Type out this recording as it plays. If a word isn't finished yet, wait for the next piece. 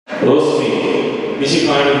Rosmy,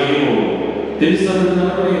 Mishikaya Nemo, Tirisana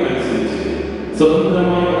message,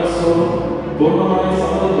 Sudandramaya Asoro, Purnamaya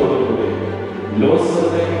Samadore,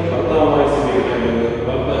 Lozar, Patama Simika,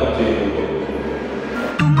 Papa Jacob.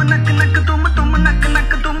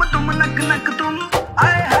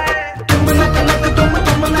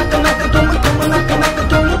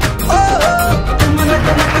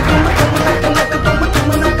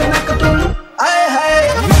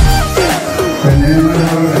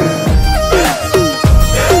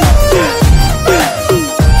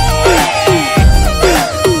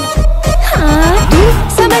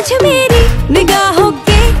 मेरी निगाहों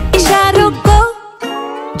के इशारों को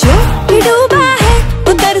जो भी डूबा है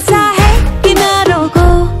उतर सा है किनारों को।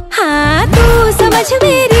 हाँ तू समझ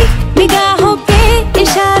मेरी निगाहों के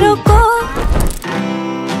इशारों को।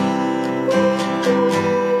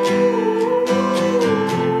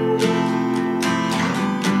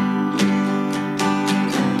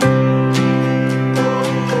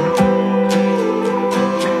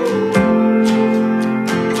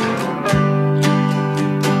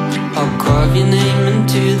 Carve your name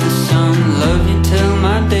into the sun, love you till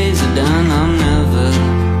my days are done. I'll never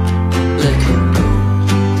let you go.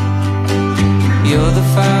 You're the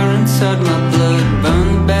fire inside my blood, burn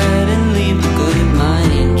the bad and leave the good. My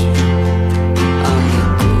angel, I'm your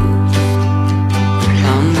ghost.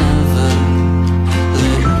 I'll never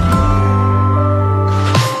let you go.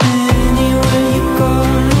 Anywhere you go,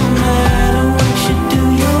 no matter what you do,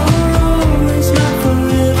 you're always my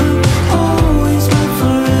forever, always my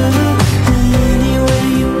forever.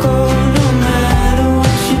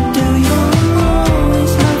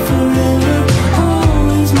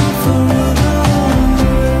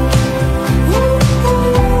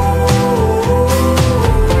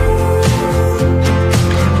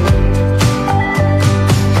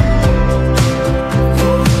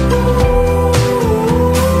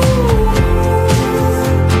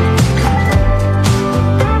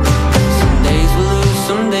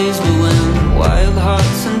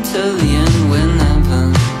 Until the end, we'll never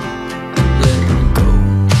let me go.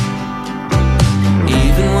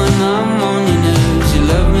 Even when I'm on your nerves, you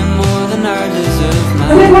love me more than I deserve.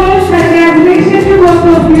 Congratulations to both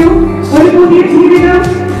of you. Very good,